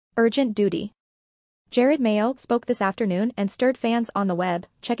Urgent duty. Jerod Mayo spoke this afternoon and stirred fans on the web.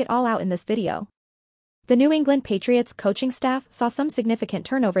 Check it all out in this video. The New England Patriots coaching staff saw some significant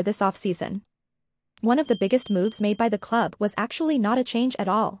turnover this offseason. One of the biggest moves made by the club was actually not a change at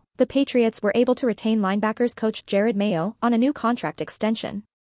all. The Patriots were able to retain linebackers coach Jerod Mayo on a new contract extension.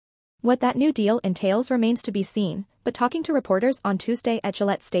 What that new deal entails remains to be seen, but talking to reporters on Tuesday at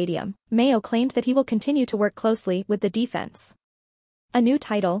Gillette Stadium, Mayo claimed that he will continue to work closely with the defense. A new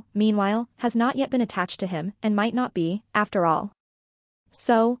title, meanwhile, has not yet been attached to him and might not be, after all.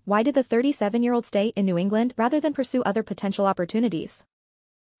 So, why did the 37-year-old stay in New England rather than pursue other potential opportunities?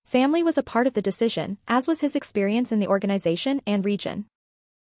 Family was a part of the decision, as was his experience in the organization and region.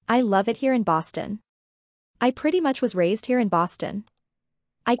 I love it here in Boston. I pretty much was raised here in Boston.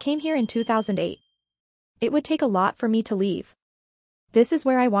 I came here in 2008. It would take a lot for me to leave. This is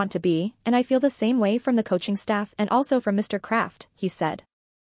where I want to be, and I feel the same way from the coaching staff and also from Mr. Kraft, he said.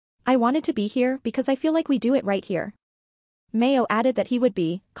 I wanted to be here because I feel like we do it right here. Mayo added that he would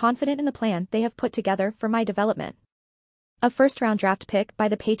be confident in the plan they have put together for my development. A first-round draft pick by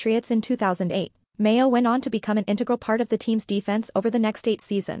the Patriots in 2008, Mayo went on to become an integral part of the team's defense over the next 8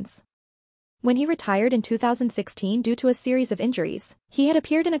 seasons. When he retired in 2016 due to a series of injuries, he had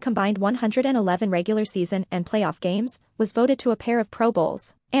appeared in a combined 111 regular season and playoff games, was voted to a pair of Pro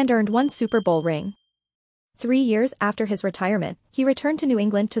Bowls, and earned 1 Super Bowl ring. 3 years after his retirement, he returned to New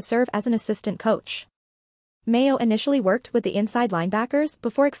England to serve as an assistant coach. Mayo initially worked with the inside linebackers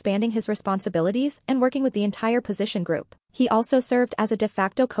before expanding his responsibilities and working with the entire position group. He also served as a de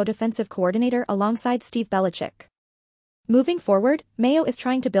facto co-defensive coordinator alongside Steve Belichick. Moving forward, Mayo is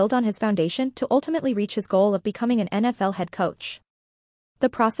trying to build on his foundation to ultimately reach his goal of becoming an NFL head coach. The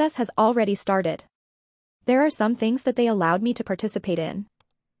process has already started. There are some things that they allowed me to participate in.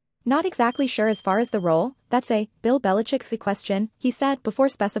 Not exactly sure as far as the role, that's a Bill Belichick's question, he said before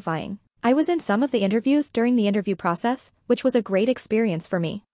specifying. I was in some of the interviews during the interview process, which was a great experience for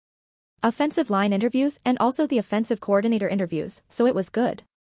me. Offensive line interviews and also the offensive coordinator interviews, so it was good.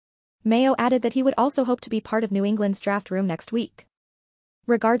 Mayo added that he would also hope to be part of New England's draft room next week.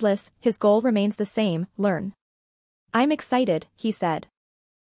 Regardless, his goal remains the same, learn. I'm excited, he said.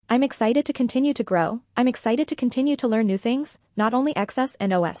 I'm excited to continue to grow, I'm excited to continue to learn new things, not only XS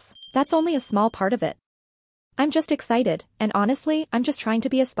and OS. That's only a small part of it. I'm just excited, and honestly, I'm just trying to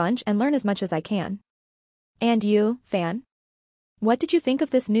be a sponge and learn as much as I can. And you, fan? What did you think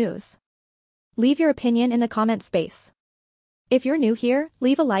of this news? Leave your opinion in the comment space. If you're new here,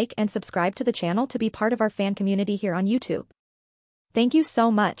 leave a like and subscribe to the channel to be part of our fan community here on YouTube. Thank you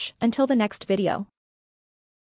so much, until the next video.